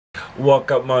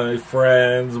Welcome, my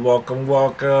friends. Welcome,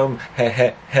 welcome.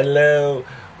 Hello.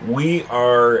 We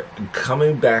are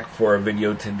coming back for a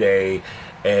video today,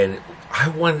 and I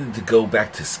wanted to go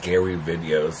back to scary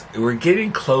videos. We're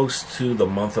getting close to the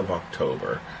month of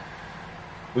October.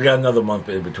 We got another month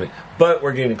in between, but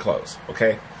we're getting close,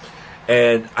 okay?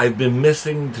 And I've been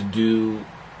missing to do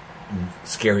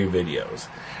scary videos,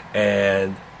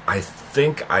 and I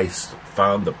think I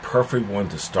found the perfect one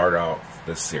to start off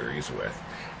this series with.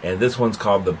 And this one's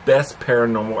called The Best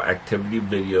Paranormal Activity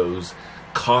Videos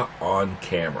Caught on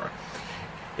Camera.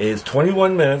 It is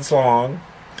 21 minutes long.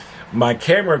 My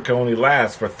camera can only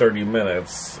last for 30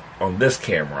 minutes on this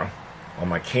camera, on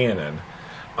my Canon.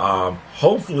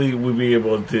 Hopefully we'll be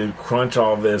able to crunch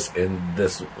all this in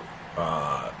this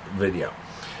video.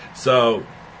 So,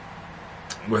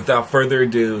 without further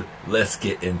ado, let's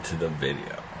get into the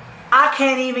video. I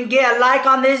can't even get a like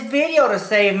on this video to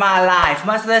save my life,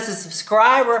 much less a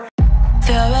subscriber.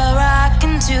 Throw a rock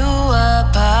into a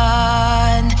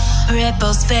pond,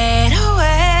 ripples fade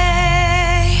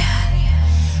away.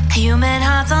 Human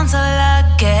hearts aren't so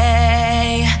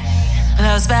lucky,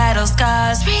 those battle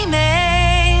scars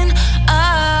remain.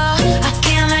 Oh, I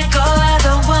can't let go of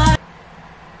the one.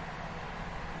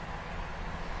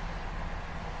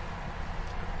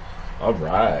 All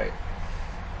right.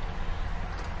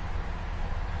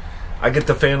 I get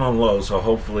the fan on low, so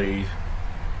hopefully...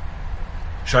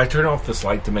 Should I turn off this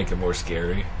light to make it more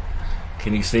scary?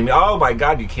 Can you see me? Oh my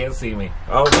god, you can't see me.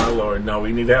 Oh my lord, no,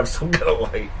 we need to have some kind of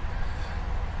light.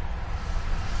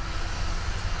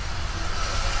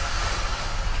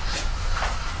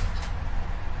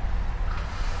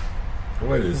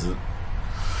 What is it?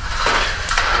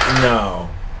 No.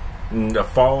 The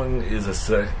following is a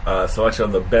selection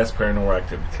of the best paranormal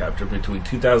activity captured between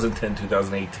 2010 and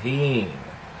 2018.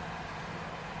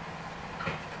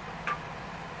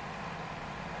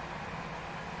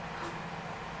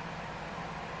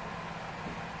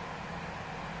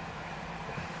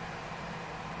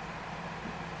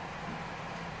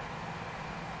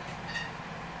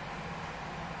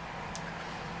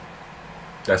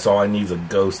 That's all I need is a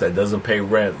ghost that doesn't pay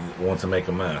rent, wants to make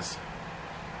a mess.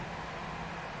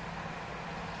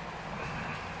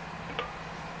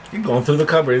 He's going through the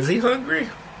cupboard. Is he hungry?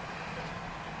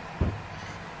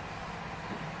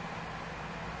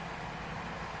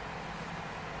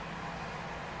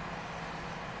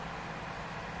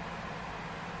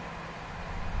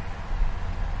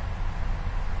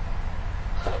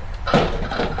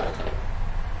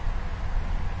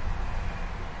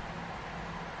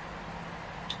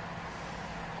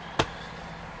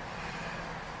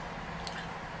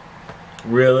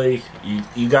 Really?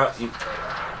 You gotta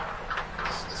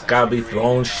be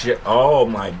throwing shit. Oh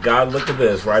my god, look at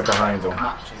this right behind him.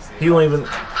 He don't even,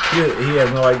 he has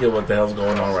no idea what the hell's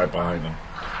going on right behind him.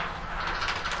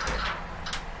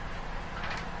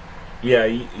 Yeah,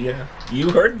 yeah, you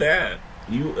heard that.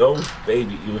 You, oh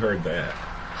baby, you heard that.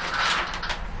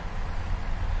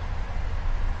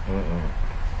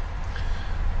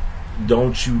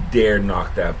 Don't you dare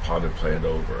knock that potted plant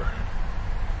over.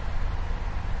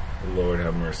 Lord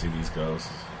have mercy, these ghosts.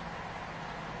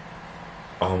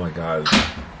 Oh my god.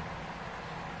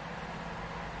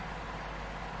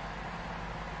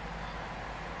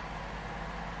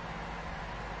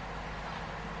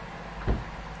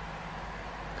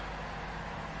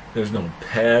 There's no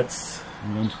pets.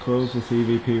 I'm going to close the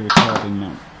CVP recording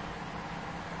now.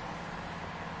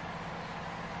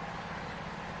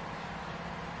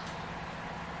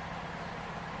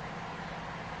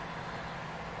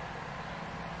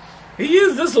 He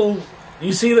is this old.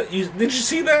 You see that? Did you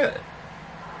see that?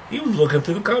 He was looking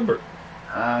through the cupboard.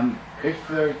 If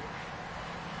the...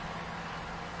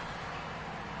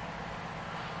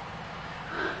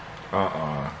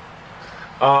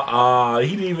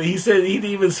 He said he didn't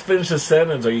even finish the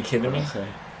sentence. Are you kidding me? I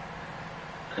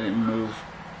didn't move.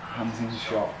 Hands in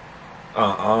shot.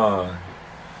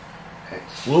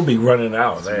 We'll be running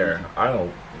out there. I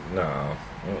don't. No.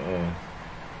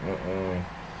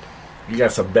 You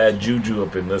got some bad juju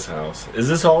up in this house. Is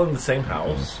this all in the same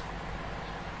house?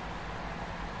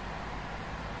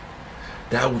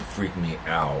 That would freak me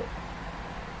out.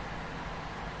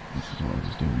 This is what I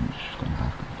was doing. It's just going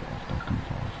back and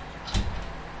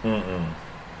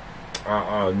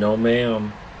forth. No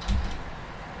ma'am.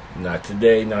 Not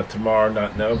today, not tomorrow,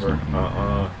 not never.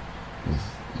 There's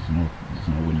no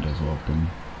windows open.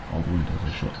 All the windows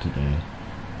are shut today.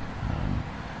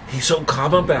 He's so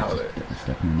calm about it.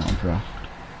 Stepping in that draft.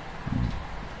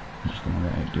 I'm just going to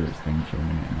let it do its thing for a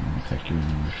minute, and then I'll take you in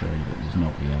and I'll show you that there's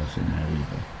nobody else in there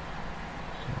either.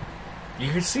 So,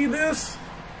 you can see this?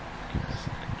 give it a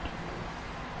second.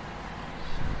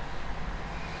 So,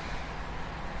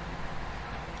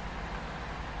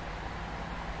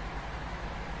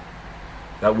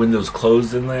 That window's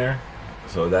closed in there,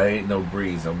 so that ain't no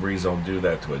breeze. No breeze don't do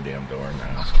that to a damn door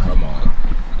now. So come on.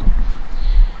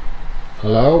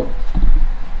 Hello?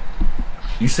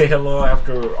 You say hello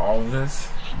after all of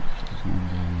this? There's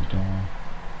nobody on the door.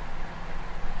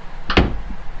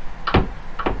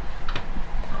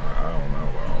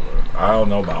 I don't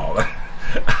know about all that.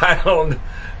 I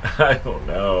don't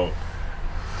know.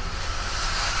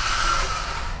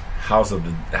 House of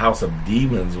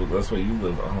Demons. That's where you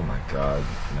live. Oh my God,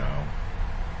 no.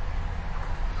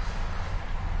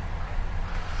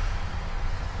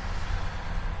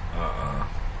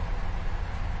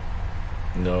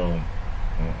 No.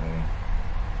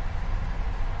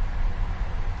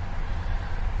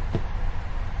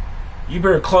 You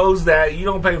better close that. You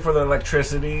don't pay for the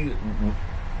electricity.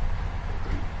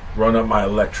 Run up my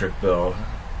electric bill.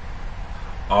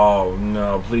 Oh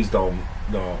no, please don't.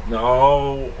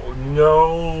 No.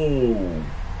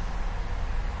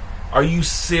 Are you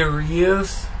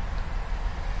serious?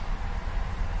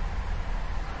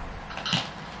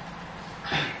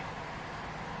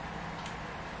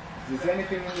 Is there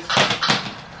anything in this?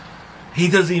 He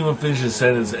doesn't even finish his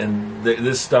sentence, and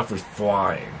this stuff is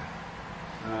flying.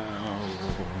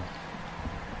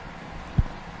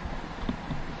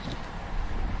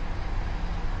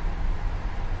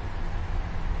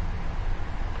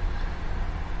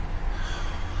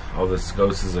 Oh, this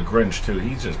ghost is a Grinch too.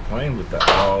 He's just playing with that.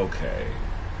 Oh, okay.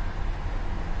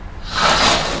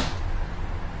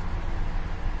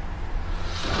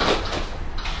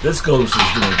 This ghost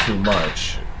is doing too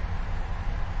much.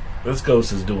 This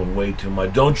ghost is doing way too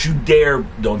much. Don't you dare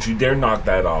knock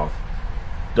that off.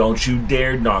 Don't you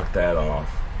dare knock that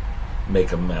off.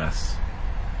 Make a mess.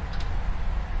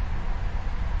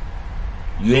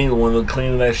 You ain't the one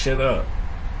cleaning that shit up.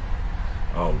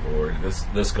 Oh Lord,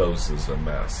 this ghost is a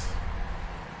mess.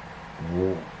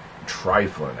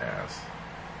 Trifling ass.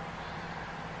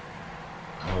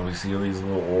 Oh, we see all these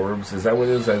little orbs. Is that what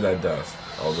it is? That dust.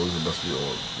 Oh, those must be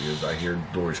orbs. Because I hear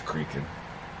doors creaking.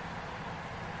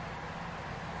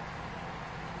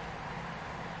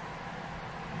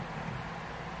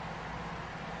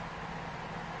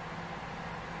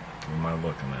 What am I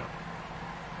looking at?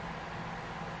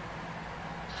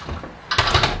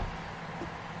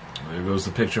 There goes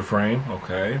the picture frame.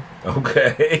 Okay.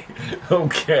 Okay.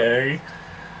 Okay.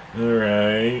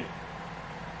 Alright.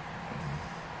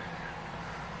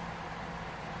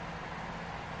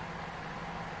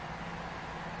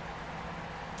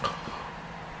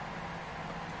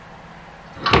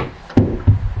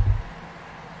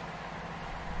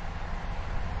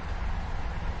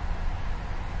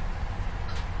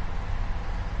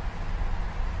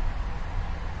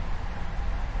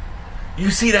 You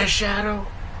see that shadow?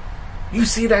 You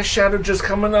see that shadow just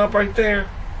coming up right there?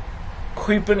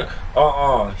 Creeping.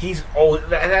 He's. Oh,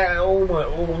 oh my.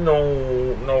 Oh,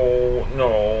 no.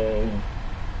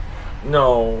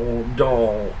 No,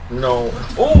 don't. No.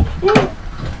 Oh!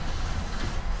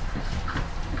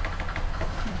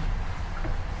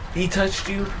 He touched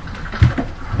you?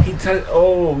 He touched.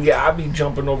 Oh, yeah, I be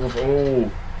jumping over. Oh.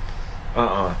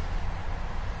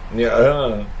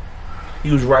 Yeah,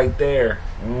 He was right there.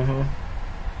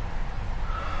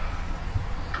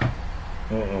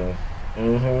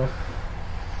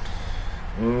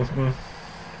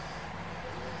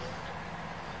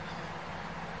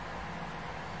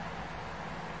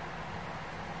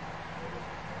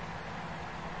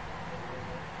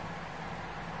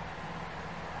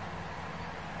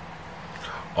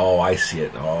 Oh, I see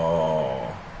it.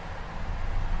 Oh.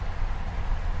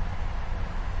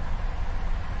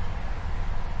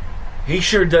 He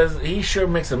sure does. He sure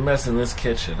makes a mess in this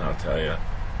kitchen, I'll tell you.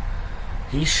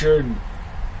 He sure.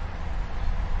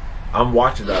 I'm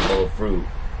watching that bowl of fruit.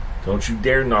 Don't you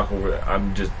dare knock over that.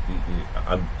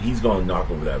 He's going to knock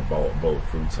over that bowl of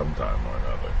fruit sometime or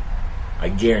another. I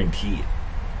guarantee it.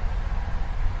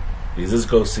 Because this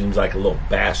ghost seems like a little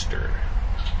bastard.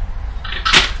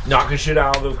 Knocking shit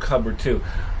out of the cupboard, too.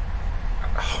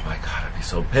 Oh my God, I'd be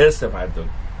so pissed if I had to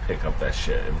pick up that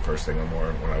shit the first thing in the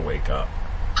morning when I wake up.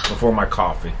 Before my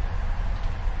coffee.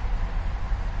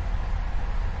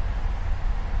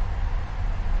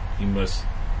 He must.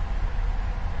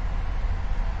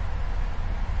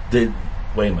 Wait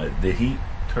a minute, did he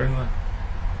turn the.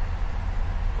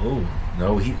 Oh,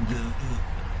 no, he.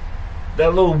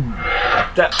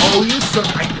 Oh, you son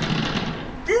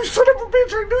of a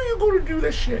bitch, I knew you were going to do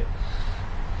that shit.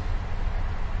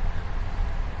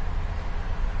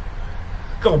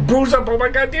 Go bruise up all my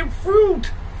goddamn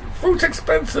fruit. Fruit's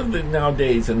expensive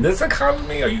nowadays. In this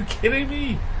economy, are you kidding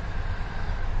me?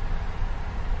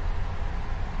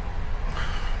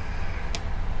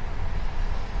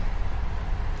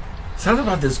 Something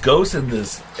about this ghost in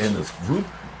this fruit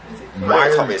Why?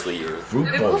 It's obviously you.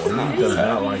 fruit bowl. He does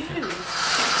not like it.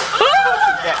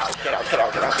 Get out, get out, get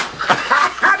out, get out.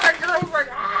 That girl's like,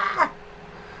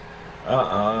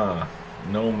 ah.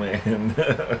 No, man.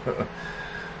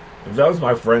 If that was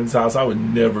my friend's house, I would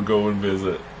never go and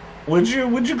visit. Would you?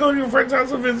 Would you go to your friend's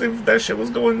house and visit if that shit was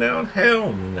going down?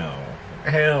 Hell no.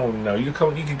 Hell no. You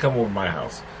can come over to my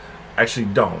house. Actually,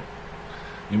 don't.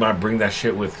 You might bring that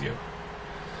shit with you.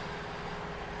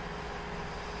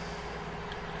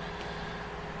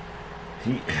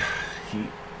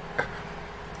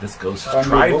 This ghost is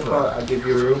trifling. I'll give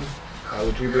you a room.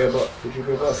 Would you be able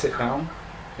to sit down?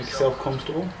 Make yourself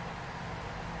comfortable?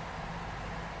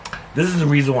 This is the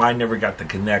reason why I never got the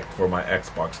Connect for my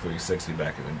Xbox 360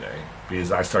 back in the day.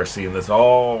 Because I start seeing this,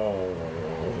 shnikes.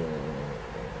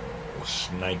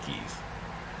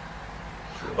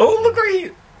 Oh, look right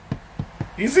here.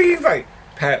 You see, he's like,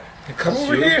 Pat, come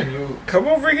over here. Come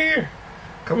over here.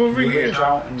 Come over here. Reach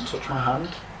out and touch my hand.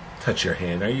 Touch your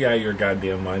hand. Are you out of your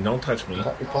goddamn mind? Don't touch me. Would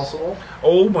that be possible?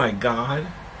 Oh my God.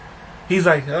 He's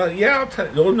like, yeah, I'll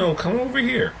touch. Oh no, come over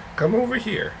here. Come over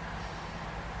here.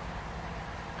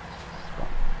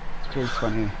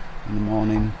 3:20 in the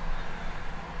morning.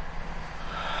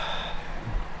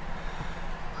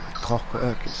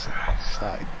 Clockwork, it's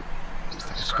started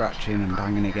scratching and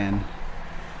banging again.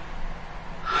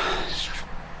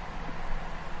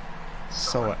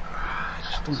 So it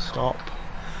just don't stop.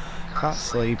 Can't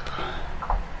sleep.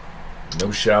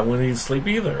 No shot when he's asleep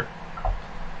either.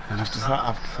 And I've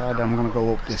decided I'm gonna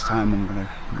go up this time. I'm gonna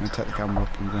take the camera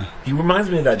up and He reminds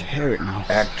me of that hear it now.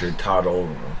 actor Todd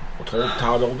Oldham.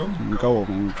 Todd Oldham? I'm gonna go up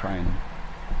and try and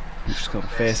I'm just gonna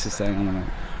face this thing. I'm gonna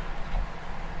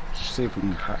just see if we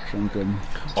can catch something.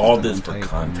 All this for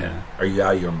content. Are you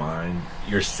out of your mind?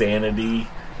 Your sanity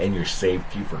and your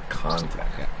safety for content.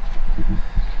 Yeah.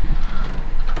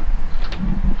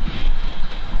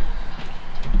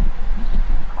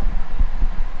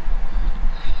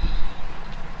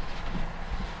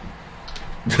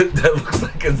 That looks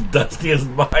like as dusty as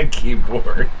my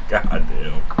keyboard.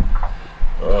 Goddamn.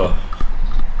 Ugh.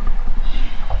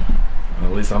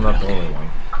 At least I'm not the only one.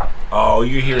 Oh,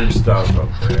 you're hearing stuff up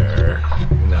there.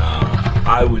 No,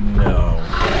 I would know.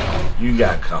 You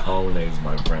got cojones,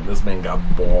 my friend. This man got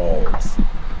balls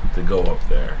to go up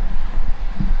there.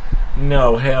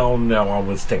 No, hell no. I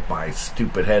would stick my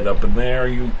stupid head up in there. Are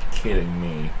you kidding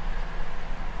me?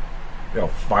 You got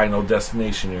a final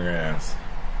destination, your ass.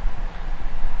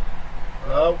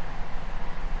 Hello?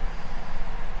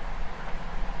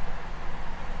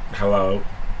 Hello?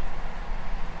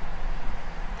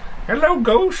 Hello,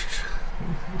 ghost?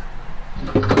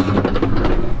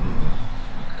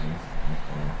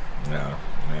 No.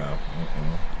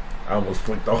 I almost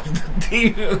flicked off the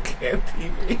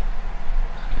TV.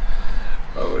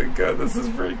 Oh my God, this is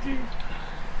freaky.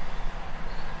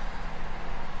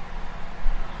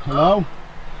 Hello?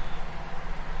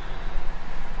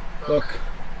 Look.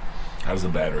 How's the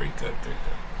battery? Good.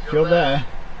 If you're there,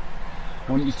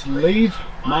 I want you to leave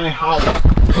my house.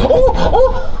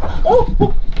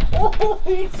 Oh,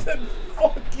 he said,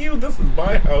 fuck you, this is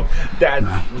my house. Dad,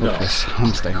 no.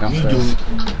 I'm staying You downstairs.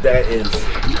 that is...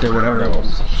 Do whatever I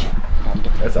want.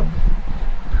 That's a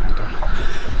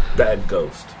bad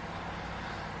ghost.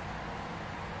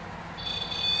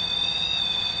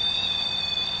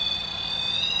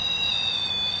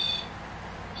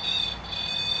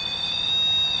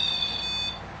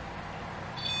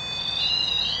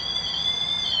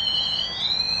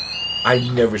 I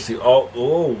never see.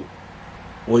 Oh.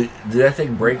 Well, did that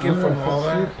thing break it from all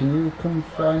that? Can you come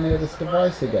fly near this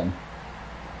device again?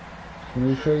 Can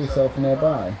you show yourself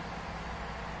nearby?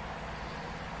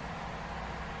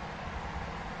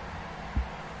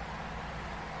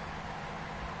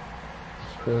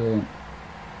 It's brilliant.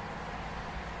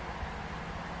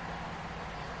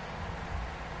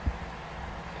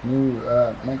 Can you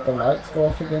make the lights go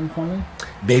off again for me?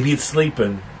 Maybe it's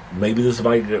sleeping. Maybe this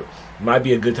might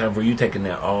be a good time for you taking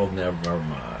that. Oh, never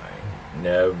mind.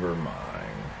 Never mind.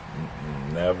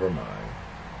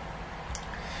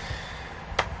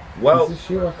 Well, is this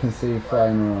you I can see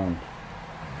flying around?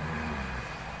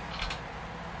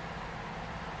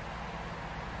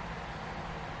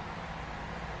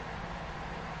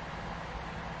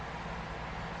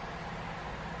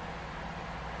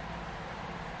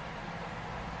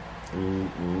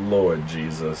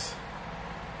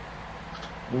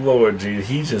 Lord Jesus,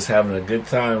 he's just having a good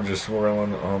time, just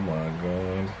swirling. Oh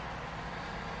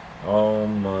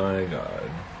my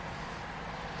God.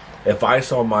 If I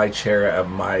saw my chair at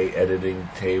my editing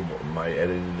table, my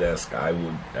editing desk, at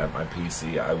my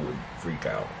PC, I would freak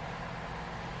out.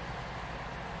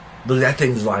 Look, that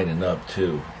thing's lining up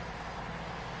too.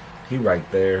 He right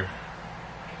there.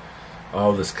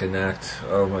 All this connect.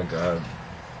 Oh my god.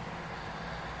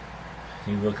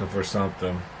 He's looking for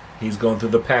something. He's going through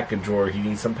the package drawer. He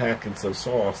needs some packets of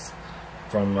sauce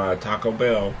from Taco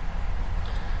Bell.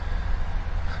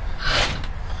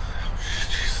 Oh,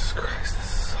 Jesus Christ,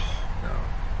 this is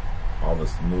all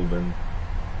this moving.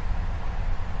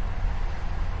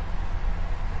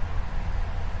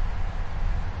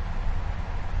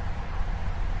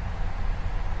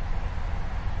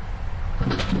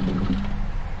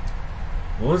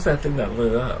 What was that thing that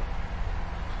lit up?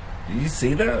 Did you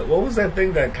see that? What was that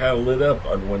thing that kind of lit up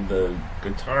on when the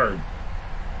guitar?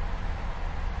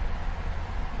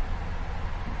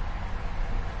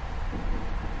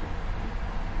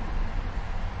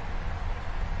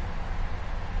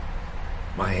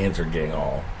 My hands are getting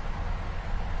all.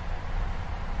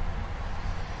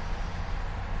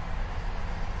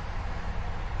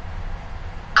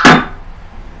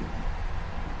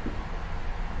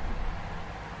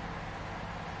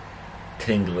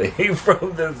 Tingly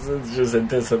from this. It's just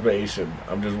anticipation.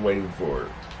 I'm just waiting for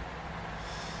it.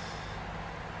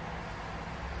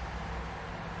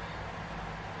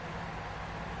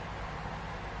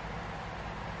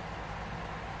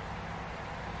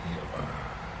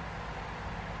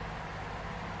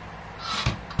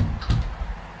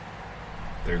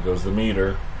 There goes the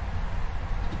meter.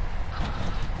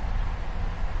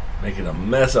 Making a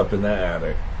mess up in that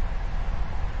attic.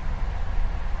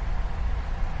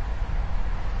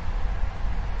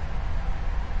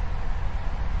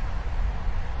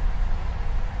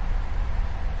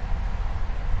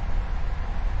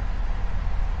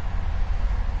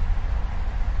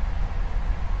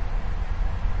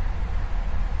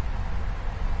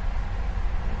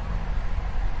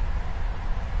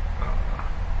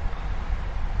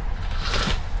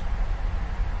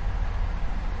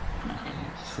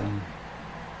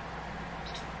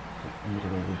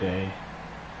 Middle of the day,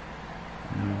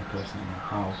 and one person in the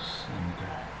house, and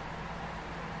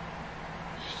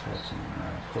just heard some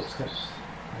footsteps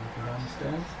walking down the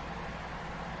stairs.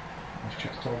 I've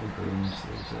checked all the rooms.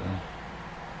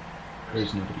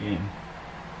 There's nobody in.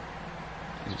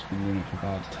 It's been running for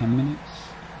about 10 minutes.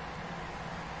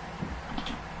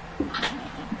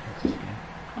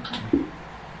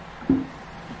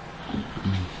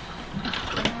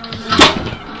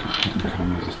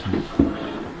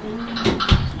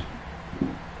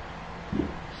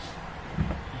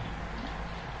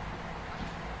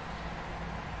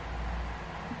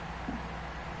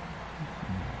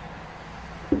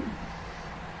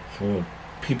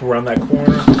 People around that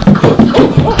corner.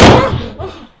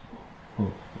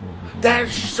 That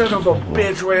son of a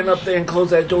bitch ran up there and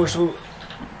closed that door so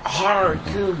hard,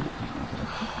 dude.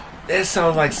 That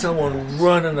sounds like someone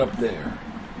running up there.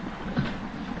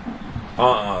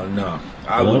 No.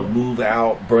 I would move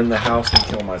out, burn the house, and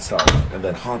kill myself, and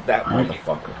then haunt that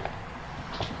motherfucker.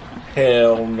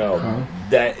 Hell no.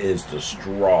 That is the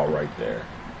straw right there.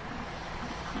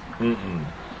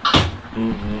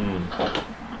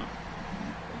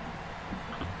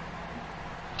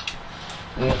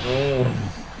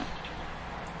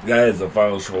 That is the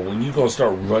final straw. When you gonna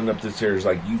start running up the stairs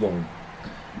like you gonna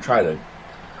try to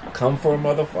come for a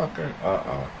motherfucker?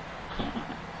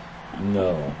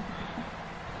 No.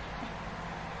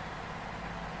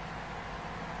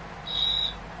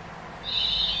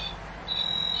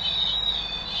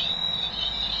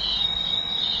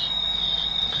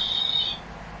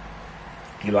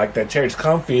 You like that chair? It's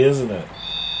comfy, isn't it?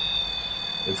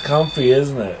 It's comfy,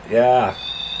 isn't it? Yeah.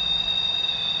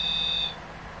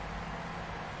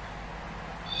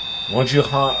 Once you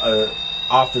haunt a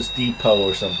Office Depot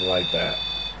or something like that,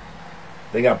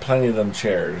 they got plenty of them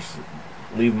chairs.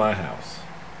 Leave my house.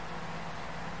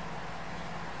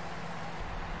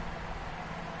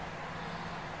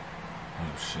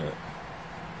 Oh shit.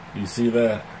 You see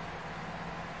that?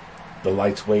 The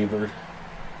lights wavered.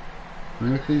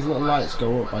 And if these little lights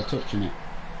go up by touching it.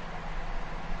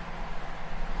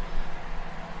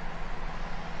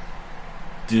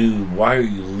 Dude, why are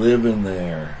you living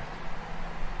there?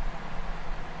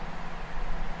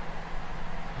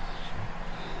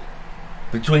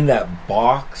 Between that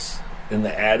box in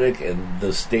the attic and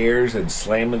the stairs and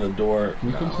slamming the door. Can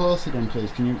you come close again,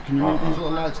 please? Can you make these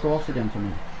little lights go off again for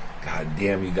me? God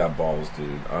damn, you got balls,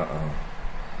 dude.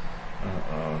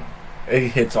 It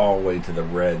hits all the way to the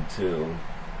red, too.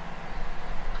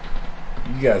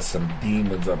 You got some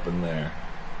demons up in there.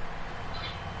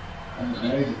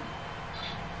 Amazing.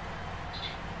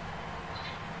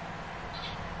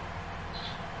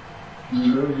 Can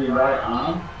you move your right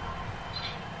arm?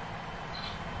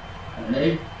 And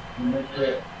leg, and lift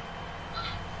it.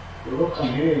 But look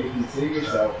on here, you can see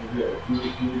yourself. Can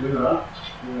you do that?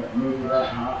 Yeah, move that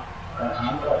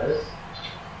hand like this.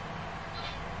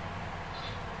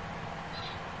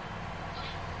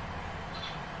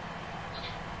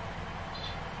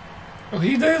 Oh,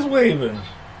 he is waving.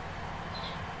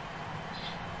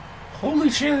 Holy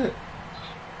shit.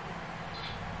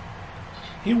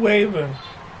 He waving.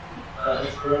 That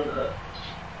is great.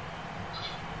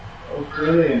 Oh,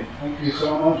 brilliant. Thank you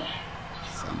so much.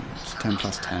 It's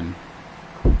 10:10.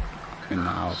 In the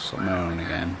house on my own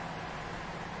again.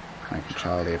 Mike and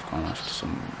Charlie have gone off to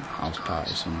some house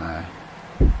party somewhere.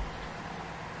 And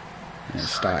it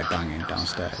started banging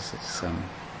downstairs. It's been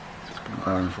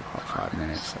going for about 5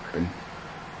 minutes. I've been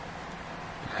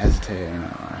hesitating.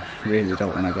 I really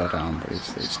don't want to go down, but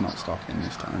it's not stopping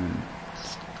this time. And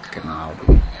it's getting loud.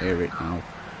 You hear it now.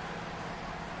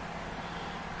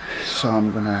 So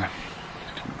I'm gonna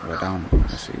go down and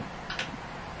see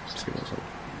what's up.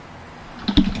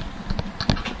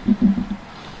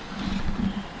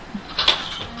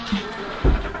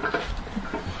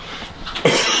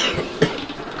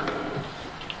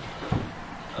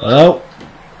 Hello?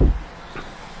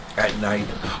 At night.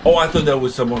 Oh, I thought that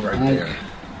was someone right there.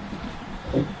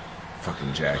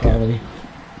 Fucking jacket. Charlie.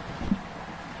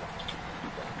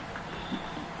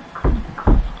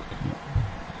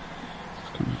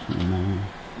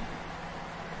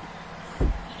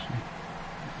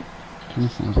 Kind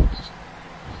of sounds like it's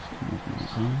coming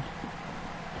from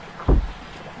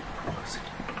outside.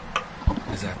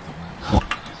 Is that the one?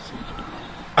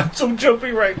 I'm so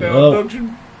jumpy right now, Hello? don't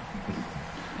you?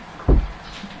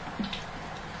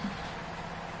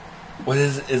 What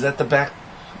is that the back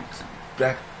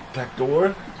door?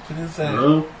 What is that?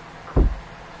 Hello?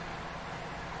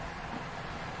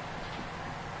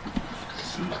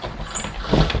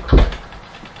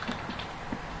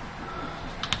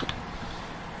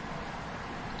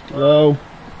 Hello?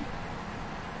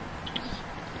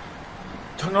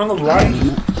 Turn on the light.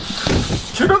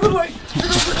 Turn on the light. Turn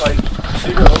on the light.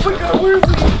 Oh my god, where is he?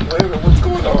 Wait a minute, what's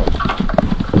going on?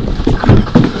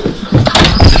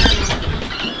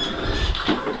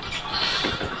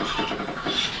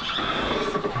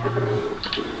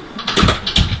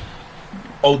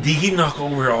 Oh, did he knock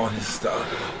over all his stuff?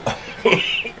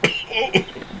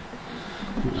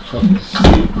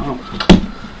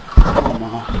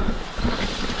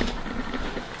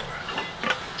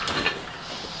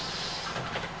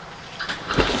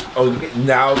 Oh,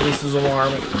 now this is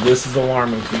alarming. This is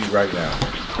alarming to you right now.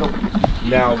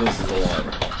 Now this is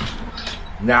alarming.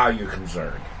 Now you're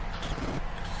concerned.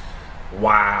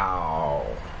 Wow.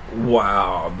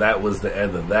 Wow, that was the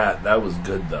end of that. That was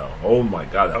good though. Oh my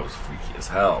god, that was freaky as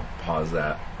hell. Pause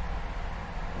that.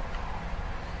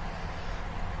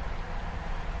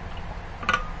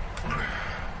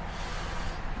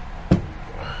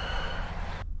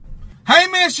 Hey,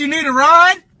 miss, you need a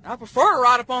ride? I prefer to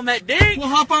ride up on that dick. Well,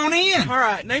 hop on in. All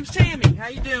right, name's Tammy. How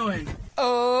you doing?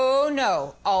 Oh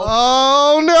no.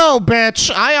 Oh no, bitch.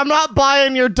 I am not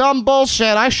buying your dumb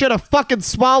bullshit. I should have fucking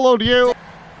swallowed you.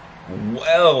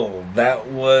 Well, that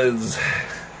was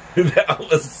that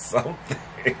was something.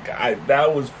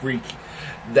 That was freaky.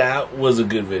 That was a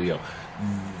good video.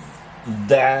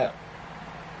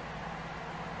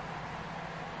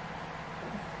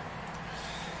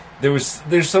 There's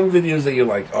some videos that you're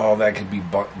like, oh, that could be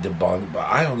debunked, but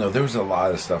I don't know. There was a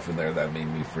lot of stuff in there that made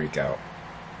me freak out.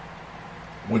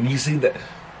 When you see the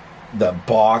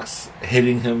box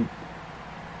hitting him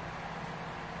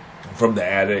from the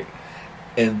attic,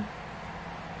 and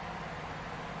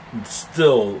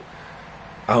still,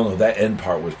 I don't know, that end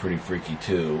part was pretty freaky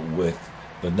too, with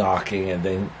the knocking, and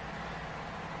then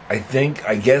I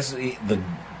guess it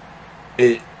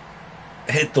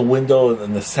hit the window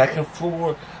in the second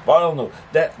floor. But I don't know,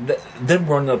 that them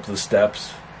running up the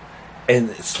steps and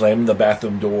slamming the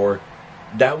bathroom door,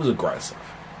 that was aggressive.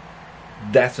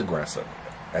 That's aggressive,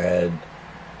 and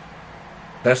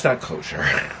that's not kosher.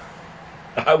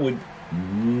 I would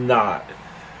not.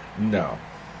 No.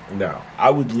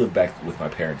 I would live back with my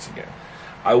parents again.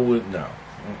 I would no.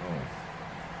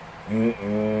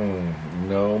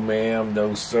 No, ma'am.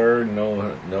 No, sir.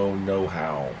 No,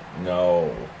 how?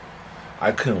 No.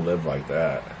 I couldn't live like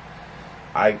that.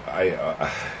 I'm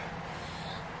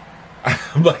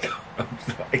like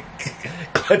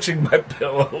clutching my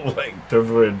pillow like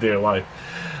for dear life.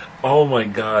 Oh my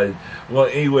god. Well,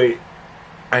 anyway,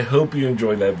 I hope you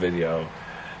enjoyed that video.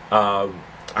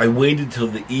 I waited till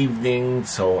the evening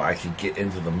so I could get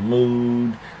into the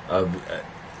mood of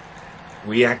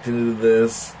reacting to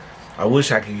this. I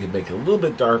wish I could make it a little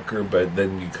bit darker, but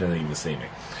then you couldn't even see me.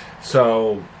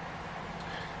 So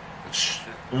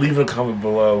leave a comment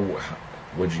below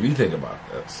What do you think about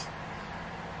this?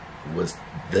 Was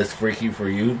this freaky for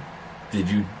you? Did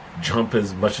you jump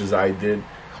as much as I did?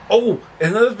 Oh,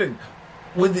 another thing,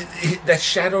 when that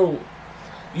shadow,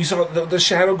 you saw the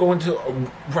shadow going to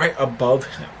right above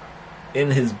him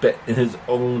in his bed, in his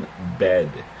own bed.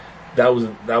 That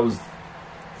was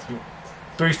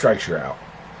 3 strikes, you're out.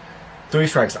 3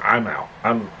 strikes, I'm out.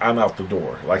 I'm out the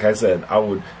door. Like I said, I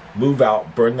would move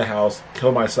out, burn the house,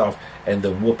 kill myself, and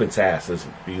then whoop its ass.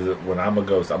 Because when I'm a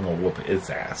ghost, I'm gonna whoop its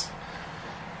ass.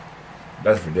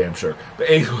 That's for damn sure. But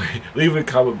anyway, leave a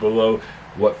comment below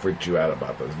what freaked you out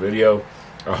about this video.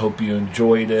 I hope you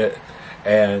enjoyed it,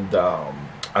 and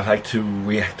I'd like to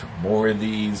react to more of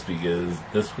these because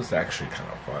this was actually kind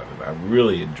of fun, and I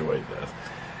really enjoyed this.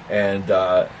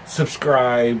 And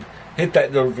subscribe, hit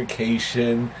that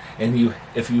notification, and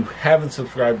if you haven't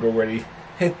subscribed already,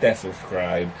 hit that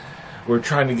subscribe. We're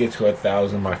trying to get to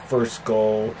 1,000, my first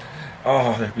goal.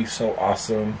 Oh, that'd be so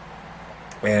awesome.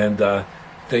 And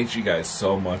thank you guys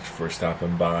so much for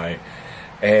stopping by,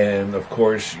 and of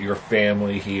course your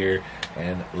family here.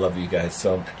 And love you guys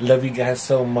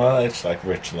so much, like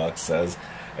Rich Luck says.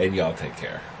 And y'all take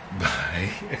care. Bye.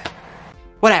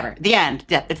 Whatever. The end.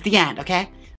 It's the end, okay?